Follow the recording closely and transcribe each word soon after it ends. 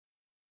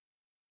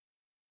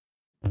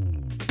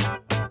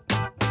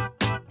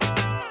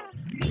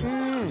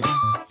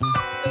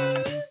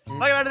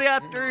back to the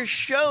After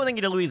Show. Thank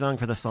you to Louise Ong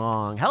for the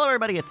song. Hello,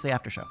 everybody. It's the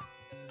After Show.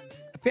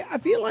 I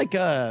feel like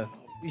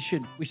we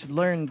should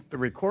learn the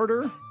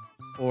recorder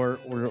or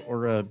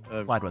a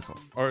Slide whistle.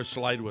 Or a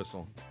slide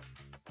whistle.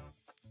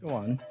 Go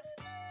on.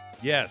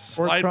 Yes,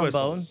 Or slide trombone.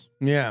 whistles.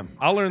 Yeah.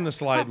 I'll learn the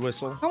slide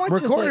whistle. How much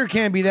Recorder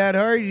can't be that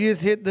hard. You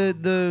just hit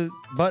the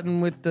button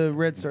with the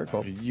red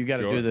circle. you got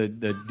to Sure. do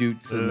the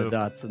doots and the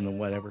dots and the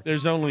whatever.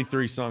 There's only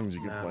 3 songs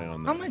you can play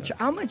on that.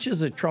 How much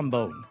is a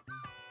trombone?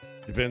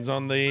 Depends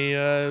on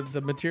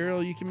the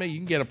material you can make. You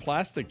can get a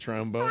plastic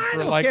trombone for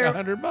don't like care.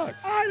 $100.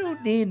 I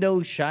don't need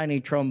no shiny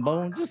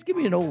trombone. Just give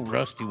me an old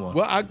rusty one.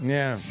 Well,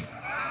 Yeah.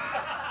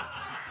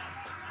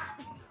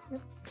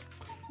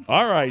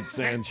 all right,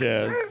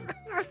 Sanchez.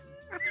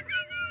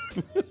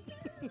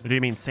 What do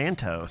you mean,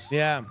 Santos?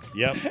 Yeah.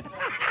 Yep.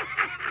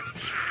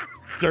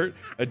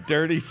 A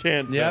dirty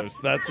Santos. Yep.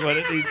 That's what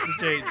it needs to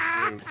change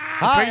to.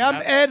 Hi,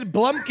 I'm Ed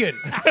Blumpkin.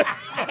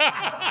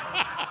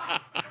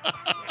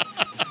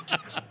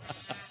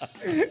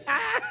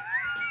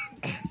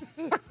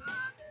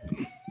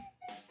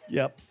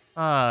 Yep.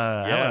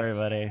 Hello, Yes.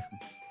 everybody.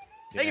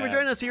 Thank you for Yeah.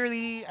 joining us here at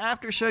the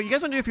After Show. You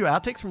guys want to do a few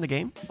outtakes from the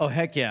game? Oh,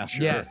 heck yeah.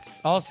 Yes.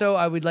 Also,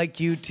 I would like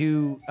you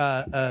to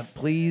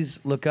please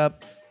look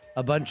up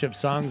a bunch of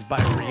songs by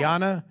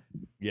Rihanna,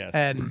 Yes.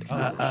 and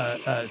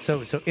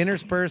so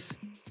intersperse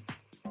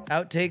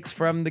outtakes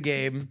from the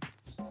game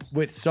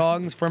with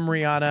songs from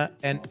Rihanna,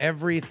 and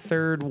every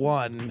third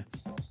one,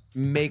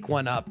 make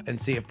one up and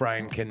see if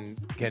Brian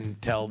can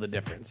tell the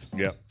difference.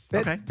 Yep.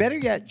 Okay. Better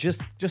yet,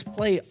 just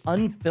play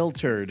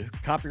unfiltered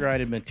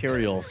copyrighted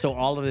material so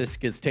all of this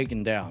gets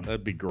taken down.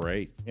 That'd be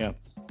great. Yeah.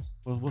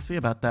 Well, we'll see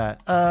about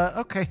that.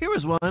 Okay, here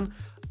was one.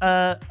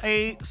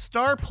 A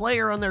star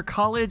player on their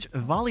college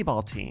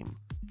volleyball team.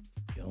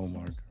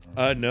 Gilmore.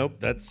 Nope,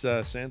 that's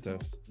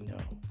Santos. No.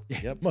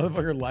 Yep.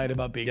 Motherfucker lied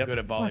about being Yep. good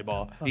at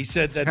volleyball. He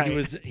said that right.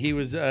 he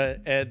was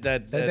at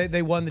that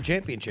They won the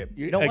championship.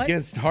 know what?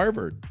 against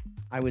Harvard.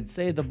 I would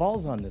say the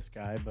ball's on this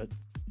guy, but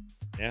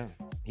Yeah.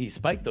 He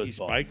spiked those He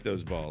balls. spiked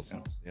those balls.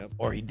 Yep.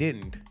 Or he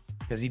didn't,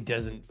 because he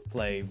doesn't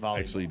play volleyball.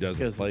 Actually, he doesn't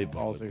because play the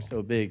balls volleyball. are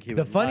so big. He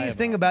The would lie funniest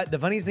thing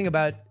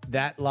about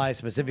that lie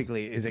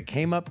specifically is it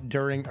came up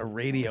during a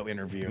radio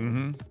interview,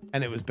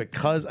 and it was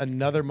because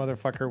another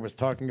motherfucker was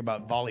talking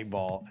about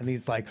volleyball, and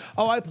he's like,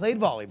 "Oh, I played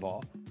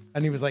volleyball,"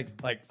 and he was like,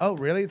 "Oh,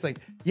 really?" It's like,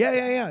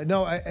 "Yeah.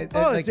 No,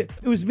 Oh, like, it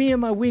was me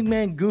and my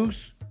wingman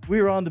Goose. We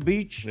were on the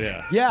beach.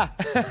 Yeah. yeah."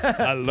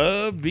 I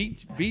love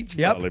beach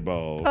Yep.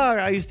 volleyball. Oh,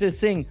 I used to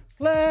sing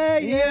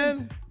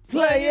playing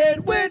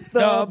with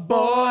the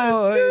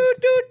boys. Do,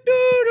 do,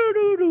 do,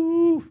 do,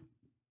 do,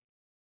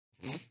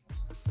 do.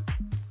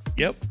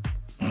 Yep.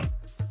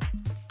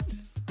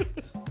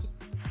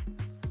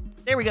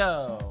 There we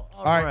go.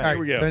 All right. here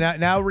we go. So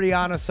now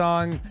Rihanna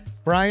song,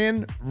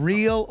 Brian,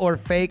 real or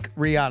fake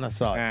Rihanna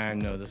song? I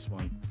know this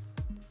one.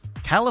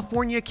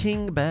 California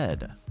King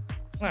Bed.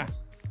 Ah.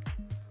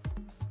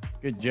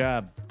 Good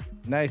job.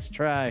 Nice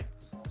try.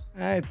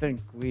 I think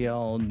we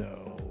all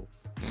know.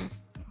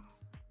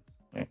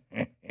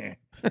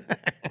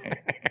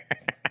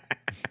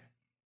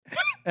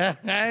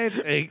 I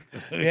think.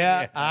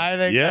 Yeah,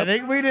 I Yep.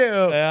 think we do.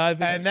 Yeah, I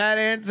think- And that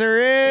answer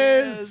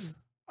is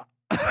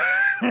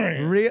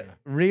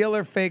real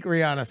or fake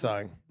Rihanna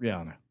song?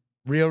 Rihanna.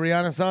 Real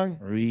Rihanna song?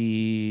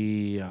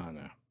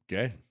 Rihanna.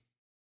 Okay.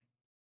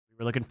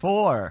 We're looking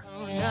for.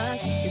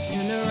 You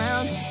turn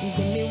around and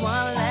give me one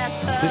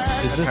last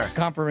touch. Is this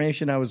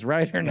confirmation I was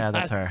right or not? Yeah,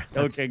 that's her.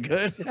 That's- Okay,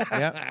 good.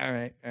 Yep. All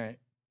right.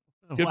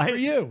 Good Why- for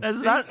you. That's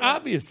See, not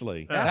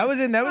obviously. That was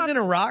in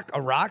a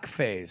rock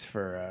phase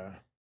for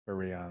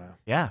Rihanna.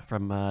 Yeah,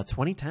 from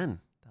 2010,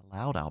 the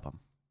Loud album.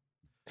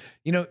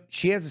 You know,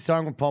 she has a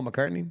song with Paul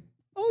McCartney.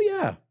 Oh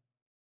yeah,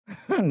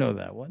 I know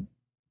that one.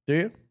 Do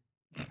you?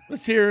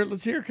 Let's hear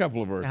a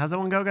couple of her. How's that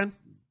one go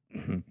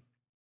again?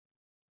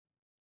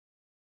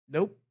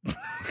 Nope.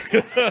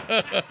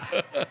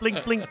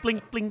 Blink, blink,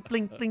 blink, blink, blink,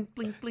 blink, blink,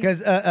 blink.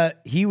 Because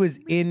he was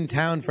in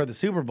town for the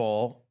Super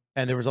Bowl,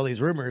 and there was all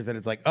these rumors that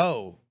it's like,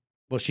 oh,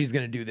 well, she's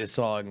gonna do this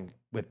song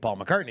with Paul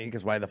McCartney,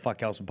 because why the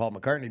fuck else would Paul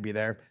McCartney be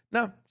there?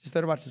 No, just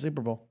there to watch the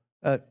Super Bowl.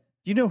 Do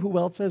you know who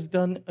else has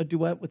done a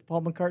duet with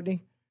Paul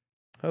McCartney?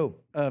 Oh,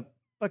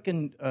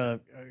 Fucking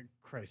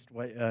Christ,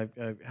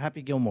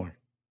 Happy Gilmore.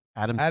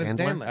 Adam Adam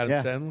Sandler. Sandler. Adam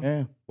Yeah, Sandler?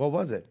 yeah. What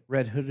was it?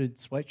 Red hooded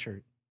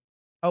sweatshirt.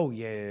 Oh,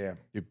 yeah.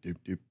 Dip,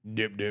 dip, dip.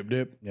 Dip, dip,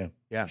 dip. Yeah.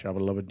 Yeah. Shabba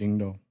lubba ding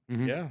dong.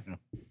 Yeah.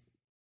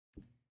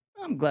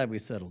 I'm glad we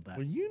settled that.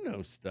 Well, you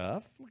know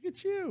stuff. Look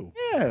at you.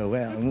 Yeah,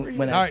 well.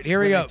 When All right, here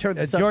we go.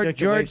 George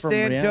George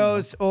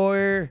Santos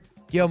or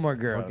Gilmore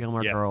Girls?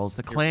 Gilmore Yeah. Girls.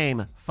 The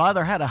claim: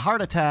 father had a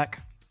heart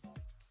attack.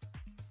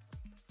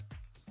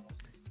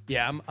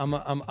 Yeah, I'm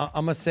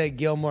gonna say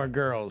Gilmore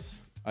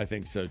Girls. I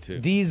think so too.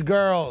 These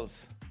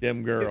girls,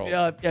 Them girls.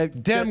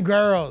 them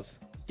girls.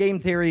 Game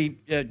theory,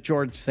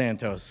 George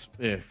Santos.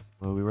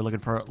 Well, we were looking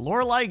for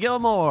Lorelai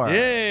Gilmore.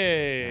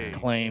 Yay.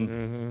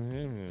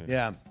 Claim.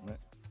 Yeah.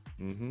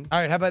 All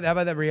right, how about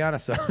that Rihanna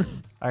song?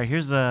 All right,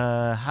 here's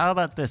how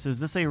about this? Is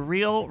this a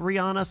real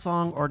Rihanna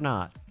song or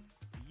not?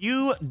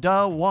 You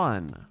da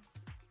one.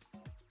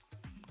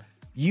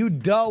 You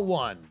duh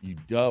one. You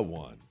duh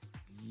one.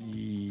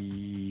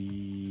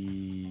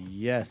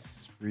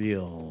 Yes,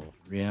 real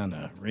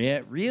Rihanna.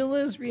 Real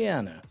is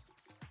Rihanna.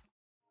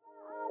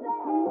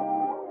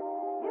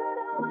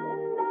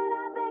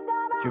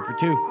 2 for 2.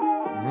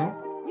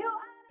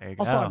 There you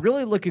Also, go. I'm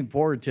really looking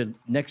forward to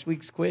next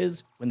week's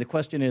quiz when the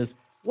question is,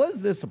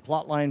 was this a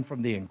plot line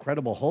from The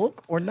Incredible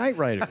Hulk or Knight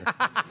Rider?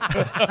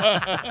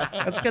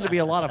 That's going to be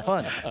a lot of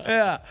fun.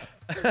 Yeah.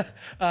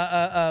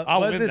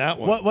 I'll win that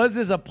one. What was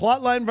this, a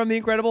plot line from The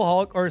Incredible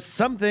Hulk or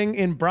something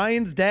in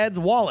Brian's dad's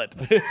wallet?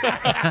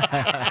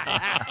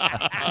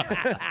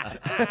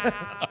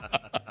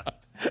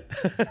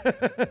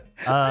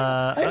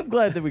 I'm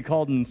glad that we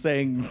called and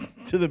sang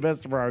to the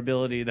best of our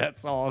ability that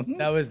song.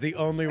 That was the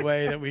only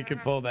way that we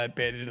could pull that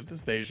bit into the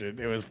station.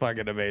 It was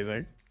fucking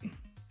amazing.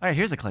 All right,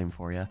 here's a claim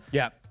for you.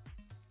 Yeah.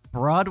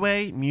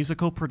 Broadway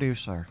musical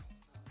producer.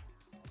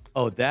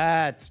 Oh,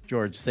 that's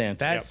George Santa.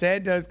 That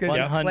Santos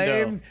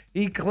because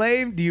he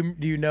claimed. Do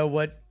you know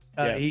what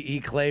Yes. he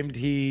claimed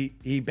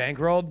he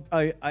bankrolled?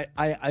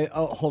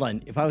 Oh, hold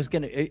on. If I was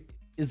gonna,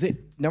 is it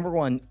number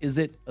one? Is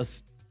it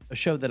a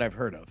show that I've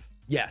heard of?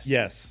 Yes.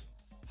 Yes.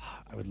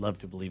 I would love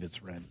to believe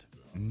it's Rent.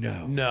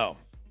 No.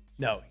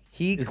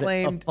 He Is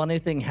claimed it a funny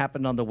thing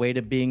happened on the way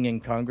to being in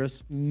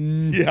Congress?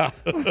 Yeah.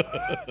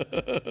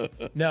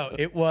 no.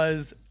 It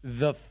was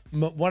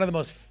one of the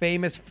most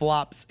famous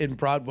flops in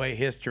Broadway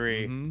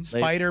history.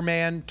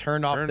 Spider-Man: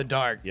 Turn Off the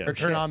Dark or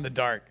Turn On the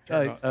Dark.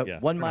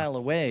 1 Mile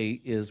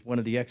Away is one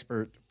of the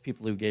expert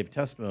people who gave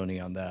testimony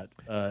on that.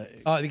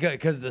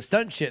 Because of the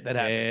stunt shit that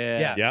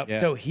happened. Yeah. Yep.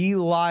 So he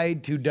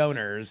lied to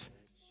donors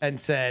and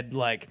said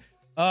like,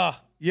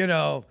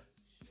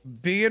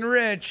 being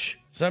rich,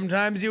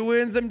 sometimes you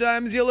win,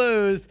 sometimes you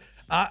lose.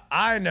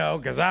 I know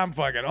because I'm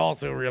fucking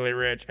also really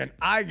rich, and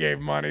I gave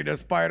money to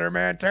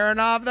Spider-Man Turn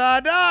Off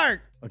the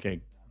Dark. Okay,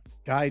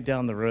 guy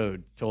down the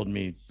road told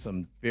me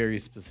some very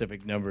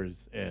specific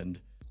numbers,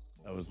 and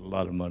that was a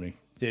lot of money.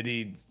 Did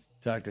he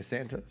talk to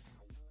Santos?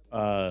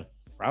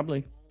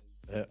 Probably.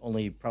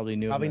 Only probably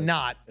knew. Probably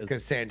not,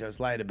 because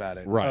Santos lied about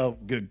it. Right. Oh,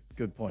 good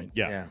point.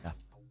 Yeah.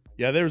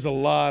 Yeah, there was a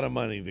lot of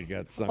money that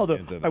got sunk Although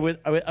into that. I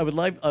would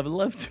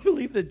love to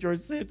believe that George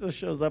Santos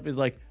shows up. He's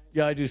like,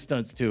 yeah, I do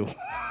stunts too.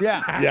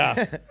 Yeah.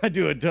 Yeah. I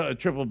do a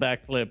triple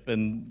backflip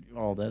and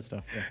all that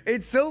stuff. Yeah.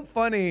 It's so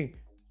funny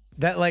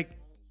that like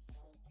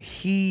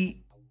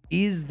he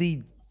is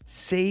the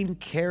same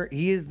character.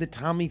 He is the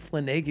Tommy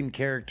Flanagan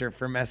character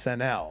from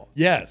SNL.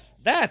 Yes.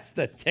 That's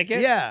the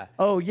ticket. Yeah.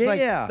 Oh,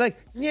 yeah.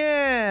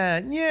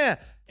 Yeah.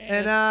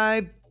 And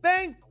I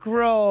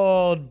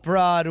bankrolled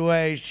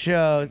Broadway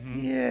shows.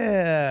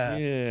 Yeah.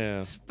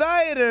 Yeah.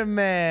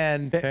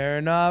 Spider-Man,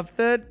 Turn Off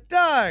the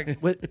Dark.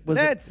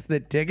 That's the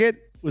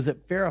ticket. Was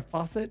it Farrah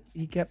Fawcett?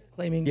 He kept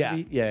claiming. Yeah.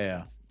 To be?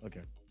 Yeah.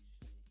 Okay.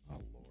 Oh,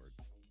 Lord.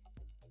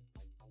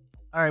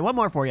 All right, one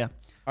more for you.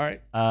 All right.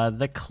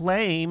 The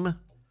claim: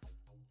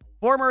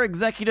 former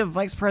executive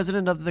vice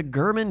president of the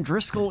Gurman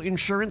Driscoll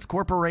Insurance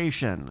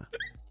Corporation.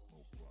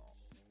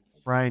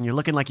 Brian, you're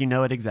looking like you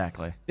know it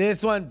exactly.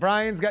 This one,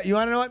 Brian's got. You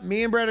want to know what?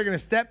 Me and Brett are going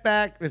to step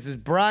back. This is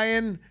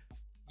Brian.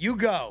 You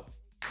go.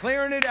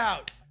 Clearing it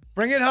out.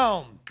 Bring it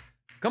home.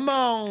 Come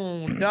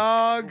on,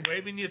 dog.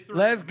 Waving you through.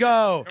 Let's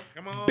go.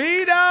 Come on.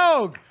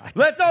 B-Dog.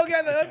 Let's all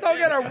get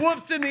our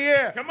whoofs in the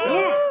air. Come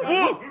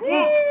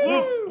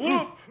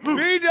on.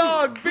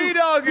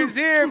 B-Dog is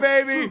here,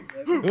 baby.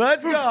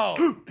 Let's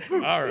go. All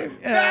right.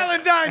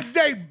 Valentine's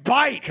Day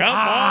bite. Come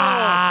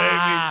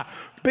on,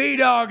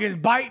 B-Dog is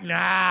biting. He's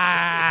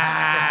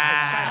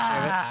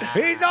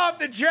off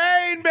the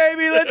chain,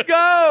 baby. Let's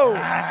go.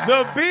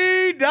 The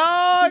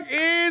B-Dog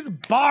is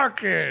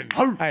barking.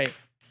 All right.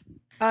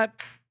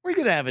 We're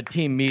going to have a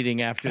team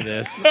meeting after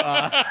this.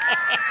 Dogs,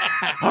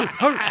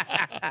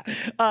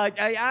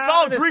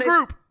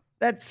 regroup.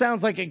 That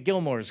sounds like a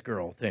Gilmore's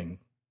Girl thing.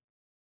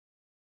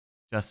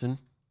 Justin?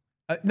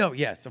 No,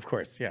 yes, of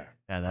course, yeah.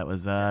 Yeah, that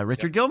was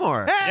Richard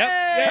Gilmore.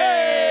 Yep.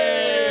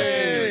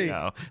 There Yay. you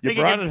go. You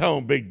brought it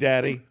home, Big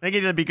Daddy. Thank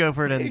you to Be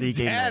Gopher and the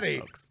Game Night Daddy.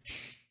 folks.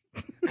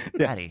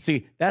 Daddy.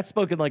 See, that's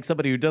spoken like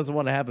somebody who doesn't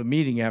want to have a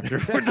meeting after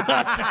we're done.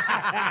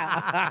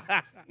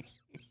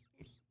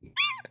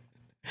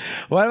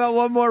 What about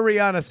one more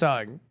Rihanna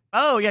song?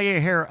 Oh, yeah,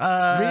 here.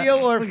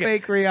 Real or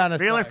fake Rihanna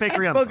song? Real or fake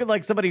That's Rihanna? spoken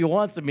like somebody who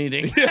wants a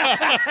meeting.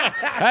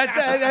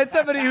 That's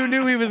somebody who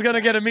knew he was going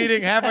to get a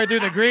meeting halfway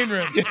through the green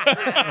room.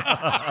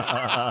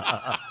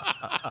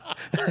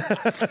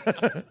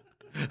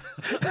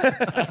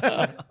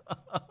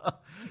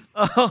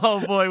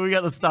 Oh, boy, we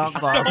got the stomp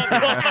boss.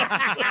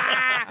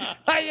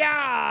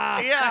 Hi-ya!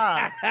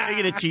 Yeah. I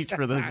get a cheat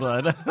for this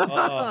one.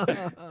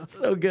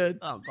 So good.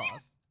 Stomp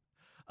boss.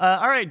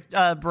 All right,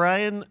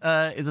 Brian,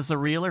 is this a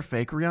real or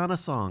fake Rihanna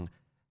song?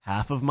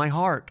 Half of My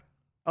Heart.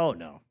 Oh,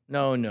 no.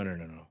 No.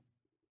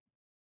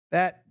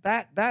 That's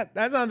not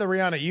the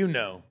Rihanna you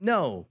know.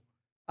 No.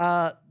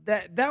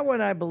 That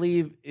one I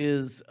believe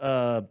is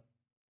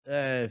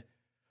Ray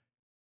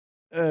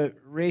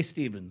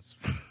Stevens.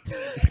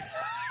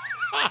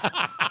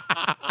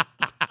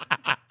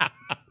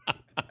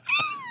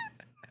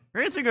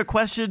 We're answering a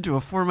question to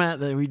a format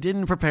that we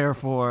didn't prepare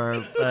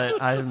for,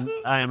 but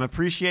I am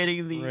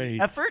appreciating the Ray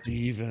effort.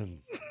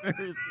 Stevens.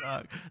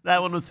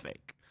 That one was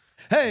fake.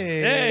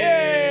 Hey.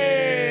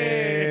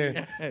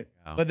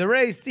 But the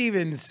Ray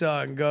Stevens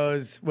song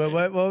goes, what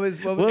was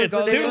it It's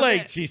called? too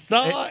late. She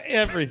saw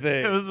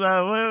everything. It was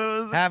what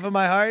was it? Half of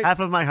my heart. Half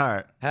of my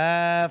heart.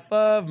 Half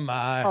of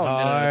my Oh, no,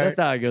 heart. that's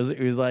not how it goes. It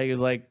was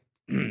like.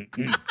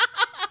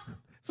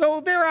 So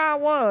there I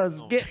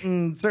was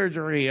getting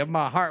surgery, and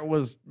my heart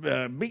was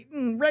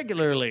beating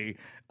regularly.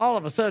 All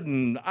of a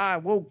sudden, I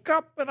woke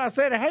up and I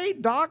said, "Hey,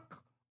 doc,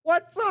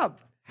 what's up?"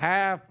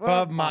 Half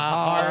of my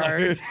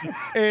heart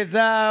is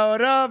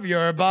out of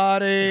your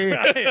body.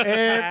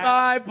 If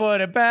I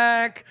put it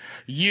back,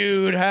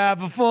 you'd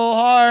have a full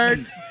heart.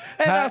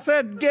 And I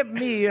said, "Give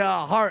me a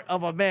heart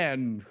of a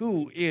man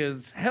who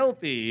is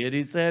healthy." And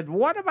he said,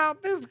 "What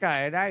about this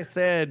guy?" And I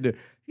said,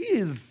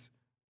 "He's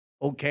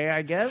okay,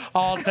 I guess."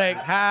 I'll take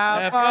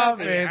half of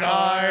his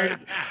heart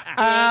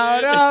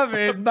out of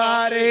his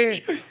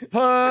body.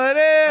 Put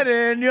it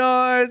in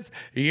yours.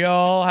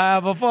 You'll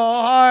have a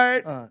full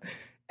heart.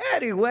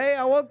 Anyway,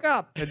 I woke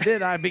up and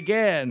then I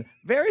began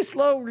very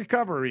slow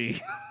recovery.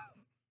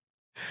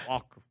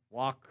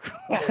 Walk.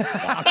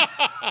 Yeah.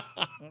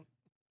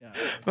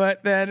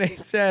 But then he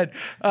said,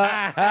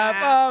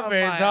 half of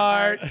his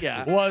heart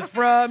was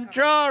from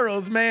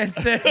Charles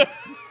Manson.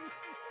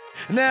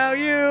 Now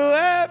you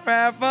have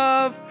half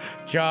of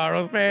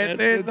Charles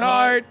Manson's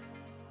heart.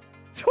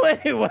 So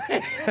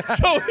anyway.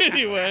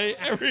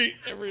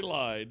 Every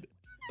line.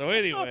 So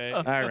anyway.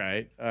 All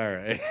right.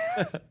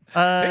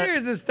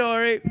 Here's the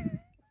story.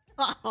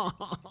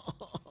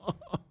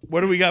 What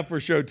do we got for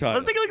show time?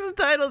 Let's take a look at some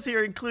titles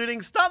here,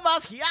 including Stop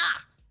Boss Yeah.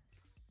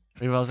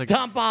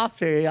 Stomp off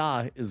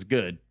here is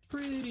good.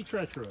 Pretty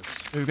treacherous.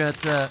 We've got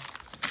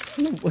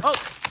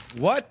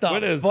What the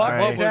What is fuck that? is What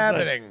was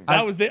happening?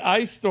 That was the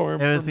ice storm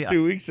It was from the-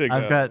 2 weeks ago.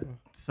 I've got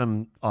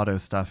some auto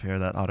stuff here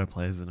that auto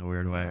plays in a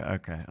weird way.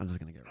 Okay, I'm just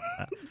gonna get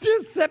rid of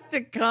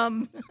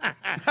Decepticon.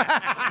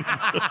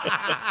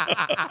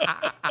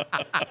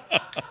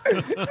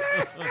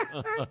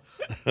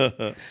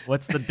 that.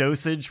 What's the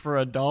dosage for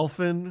a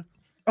dolphin?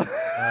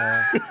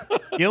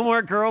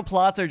 Gilmore Girl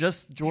plots are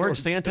just George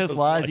Santos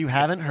lies you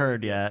haven't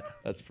heard yet.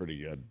 That's pretty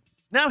good.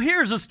 Now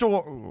here's a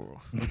story.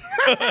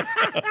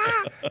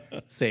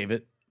 Save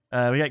it.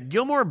 We got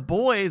Gilmore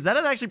Boys. That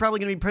is actually probably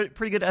going to be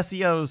pretty good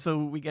SEO, so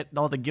we get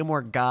all the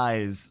Gilmore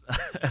Guys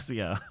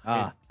SEO.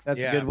 That's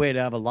a good way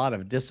to have a lot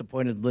of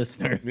disappointed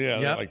listeners. Yeah,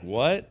 Yep. like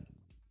what?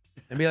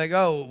 And be like,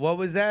 oh, what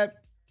was that?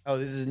 Oh,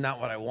 this is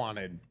not what I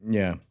wanted.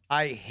 Yeah.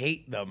 I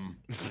hate them.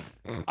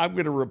 I'm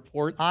going to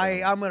report them.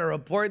 I'm going to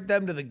report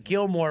them to the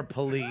Gilmore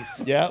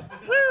police. Yep.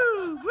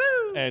 Woo,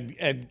 woo.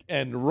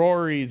 And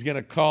Rory's going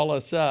to call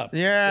us up.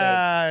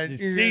 Yeah. Said,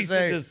 you're gonna cease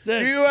say, and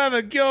desist. do you have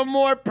a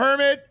Gilmore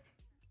permit?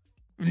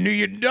 No,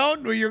 you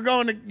don't? Well, you're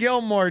going to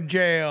Gilmore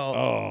jail.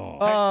 Oh.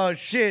 Oh,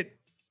 shit.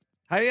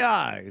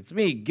 Hi, it's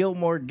me,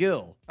 Gilmore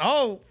Gill.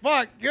 Oh,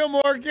 fuck.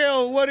 Gilmore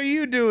Gill, what are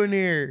you doing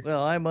here?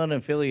 Well, I'm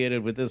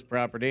unaffiliated with this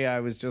property. I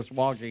was just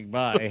walking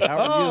by. How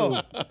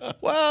are you?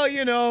 Well,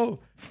 you know,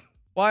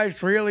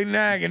 wife's really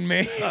nagging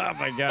me. Oh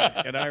my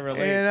God, can I You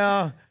relate?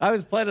 know, I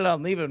was planning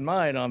on leaving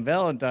mine on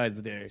Valentine's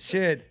Day.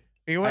 shit.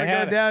 You want I to go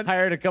had down?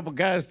 hired a couple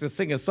guys to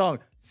sing a song.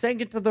 Sang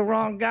it to the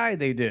wrong guy.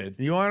 They did.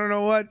 You want to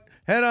know what?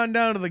 Head on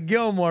down to the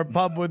Gilmore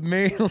pub with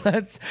me.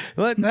 Let's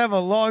have a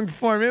long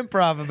form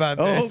improv about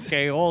this.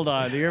 Okay, hold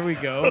on. Here we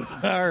go.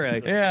 All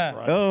right. Yeah.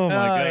 Oh my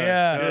God.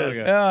 Yeah.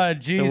 Okay. Oh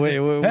Jesus. wait,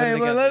 what do Hey, they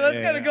well, got?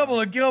 let's get a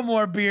couple of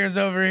Gilmore beers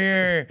over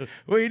here.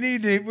 We're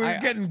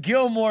getting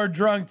Gilmore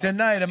drunk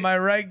tonight. Am I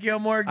right,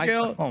 Gilmore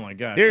Gill? Oh my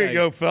God. Here you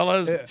go,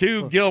 fellas.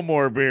 2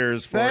 Gilmore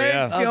beers for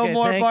Thanks, you.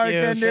 Gilmore thank you.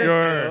 bartender.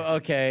 Sure.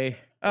 Okay.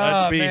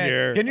 Glad to be man.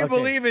 here. Can you Okay.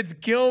 believe it's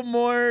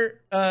Gilmore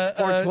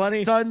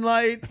 420?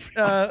 sunlight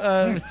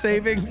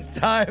savings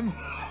time?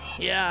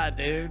 Yeah,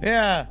 dude.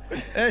 Yeah.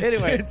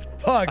 Anyway. It's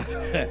fucked.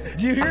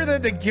 Did you hear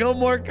that the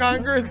Gilmore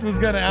Congress was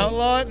going to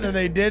outlaw it and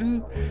they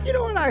didn't? You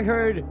know what I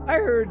heard? I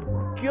heard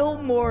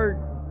Gilmore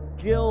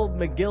Gil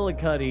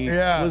McGillicuddy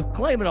was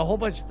claiming a whole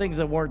bunch of things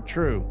that weren't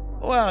true.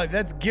 Well,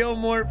 that's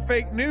Gilmore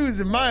fake news,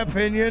 in my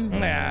opinion.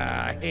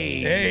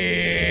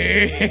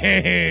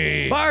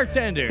 Hey.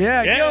 Bartender.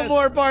 Yeah, Yes.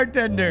 Gilmore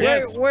bartender.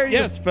 Yes, where you-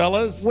 yes,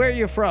 fellas. Where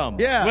you from?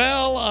 Yeah.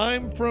 Well,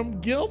 I'm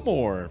from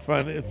Gilmore.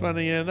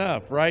 Funny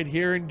enough, right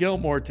here in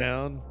Gilmore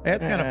Town.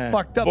 That's kind of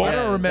fucked up. I Born-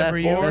 don't remember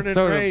you. Born and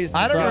sort of- raised.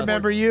 I in don't South-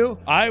 remember you.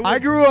 I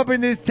grew up in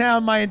this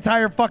town my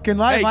entire fucking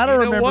life. Hey, I don't you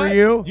know remember what?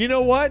 you. You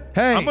know what?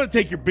 Hey. I'm going to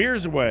take your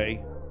beers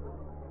away.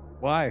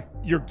 Why?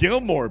 Your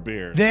Gilmore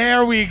beer.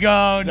 There we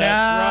go. Now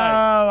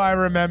right. I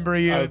remember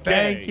you. Okay.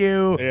 Thank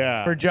you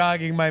Yeah. for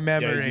jogging my Yeah,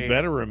 memory. you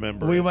better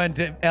remember. We it. went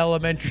to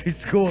elementary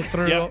school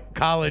through Yep.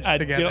 college At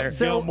together.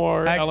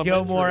 Gilmore At Elementary.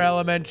 Gilmore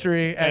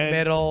Elementary, and And-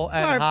 middle,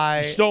 and Barb, high.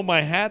 You stole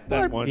my hat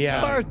that one Yeah.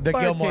 time. the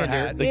Gilmore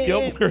hat. The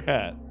Gilmore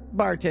hat.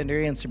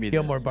 Bartender, answer me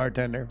Gilmore this.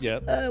 bartender.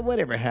 Yep.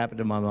 Whatever happened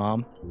to my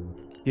mom?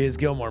 He is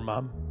Gilmore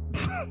mom.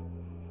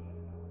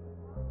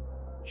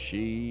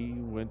 She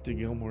went to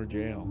Gilmore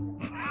jail.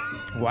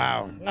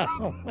 Wow.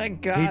 Oh my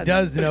God. He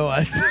does know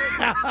us.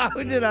 How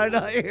did I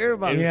not hear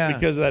about It it? was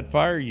because of that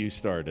fire you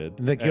started.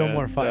 The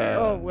Gilmore And, fire.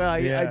 Oh, well, I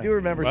Yeah. do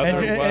remember. Well, And,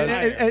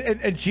 There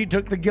and she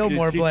took the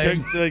Gilmore she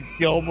blame. took the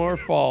Gilmore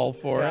fall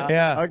for it.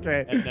 Yeah.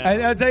 Okay.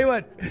 And I'll tell you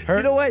what. Her,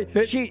 You know what?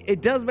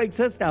 It does make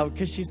sense now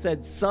because she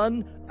said,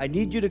 "Son, I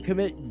need you to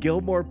commit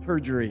Gilmore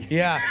perjury."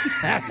 Yeah.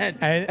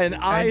 and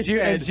I she,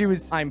 said, and she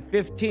was "I'm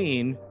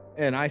 15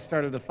 and I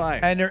started the fire."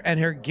 and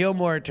her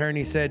Gilmore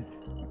attorney said,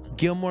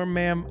 "Gilmore,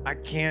 ma'am, I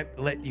can't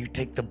let you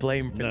take the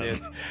blame for No.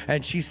 this."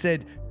 And she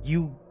said,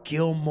 "You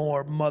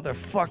Gilmore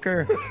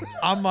motherfucker,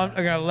 I'm not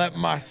gonna let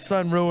my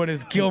son ruin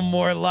his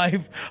Gilmore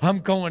life. I'm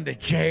going to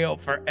jail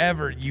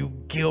forever, you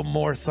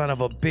Gilmore son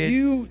of a bitch."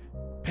 You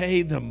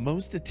pay the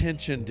most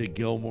attention to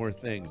Gilmore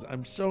things.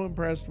 I'm so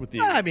impressed with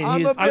you. I mean,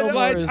 I'm he's a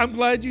bit of- I'm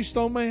glad you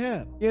stole my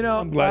hat. You know,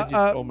 I'm glad you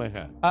stole my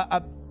hat.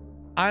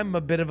 I'm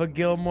a bit of a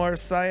Gilmore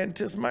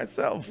scientist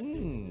myself.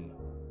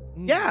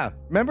 Yeah,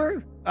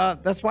 remember?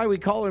 That's why we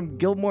call him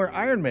Gilmore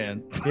Iron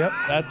Man. Yep.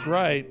 That's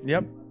right.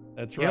 Yep.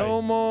 That's right.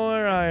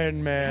 Gilmore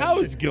Iron Man.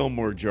 How's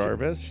Gilmore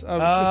Jarvis? I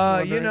was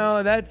just you wondering.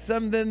 know, that's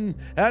something.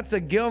 That's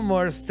a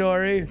Gilmore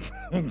story.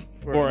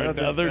 For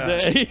another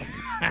day.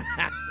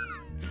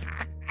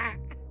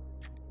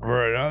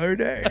 For another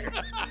day.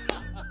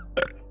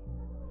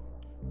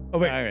 Oh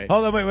wait, All right.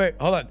 hold on, wait,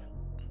 hold on.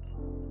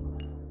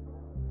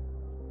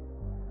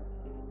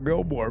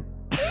 Gilmore.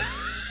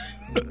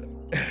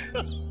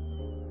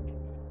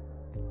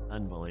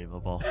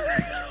 Unbelievable.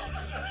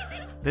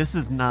 This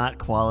is not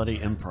quality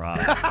improv.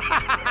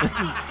 This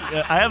is.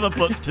 I have a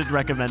book to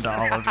recommend to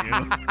all of you.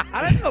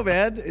 I don't know,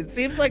 man. It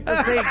seems like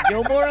we're saying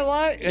Gilmore a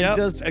lot and Yep.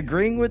 just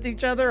agreeing with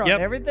each other on Yep.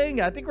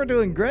 everything. I think we're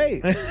doing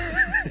great.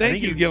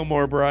 Thank you,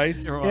 Gilmore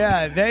Bryce. You're welcome.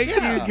 Yeah, thank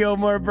you,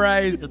 Gilmore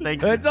Bryce.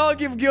 Thank you. Let's all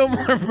give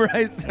Gilmore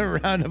Bryce a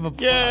round of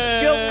applause.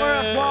 Yay!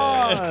 Gilmore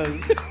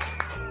applause.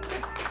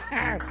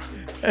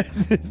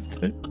 This is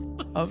the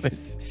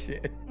dumbest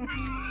shit.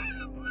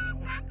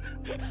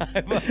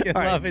 I fucking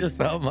All right, love it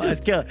so much.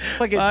 Just kill.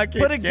 Fucking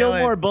Fucking put a kill it.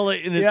 Gilmore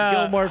bullet in his Yeah.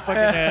 Gilmore fucking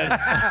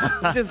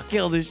head. Just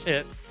kill this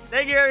shit.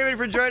 Thank you, everybody,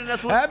 for joining us.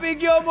 Happy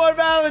Gilmore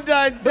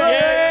Valentine's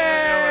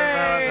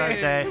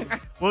Day!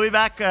 We'll be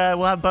back.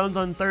 We'll have Bones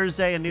on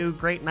Thursday, a new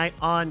great night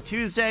on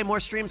Tuesday. More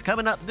streams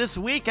coming up this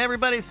week.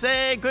 Everybody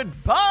say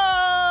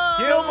goodbye.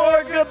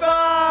 Gilmore,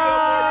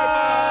 goodbye!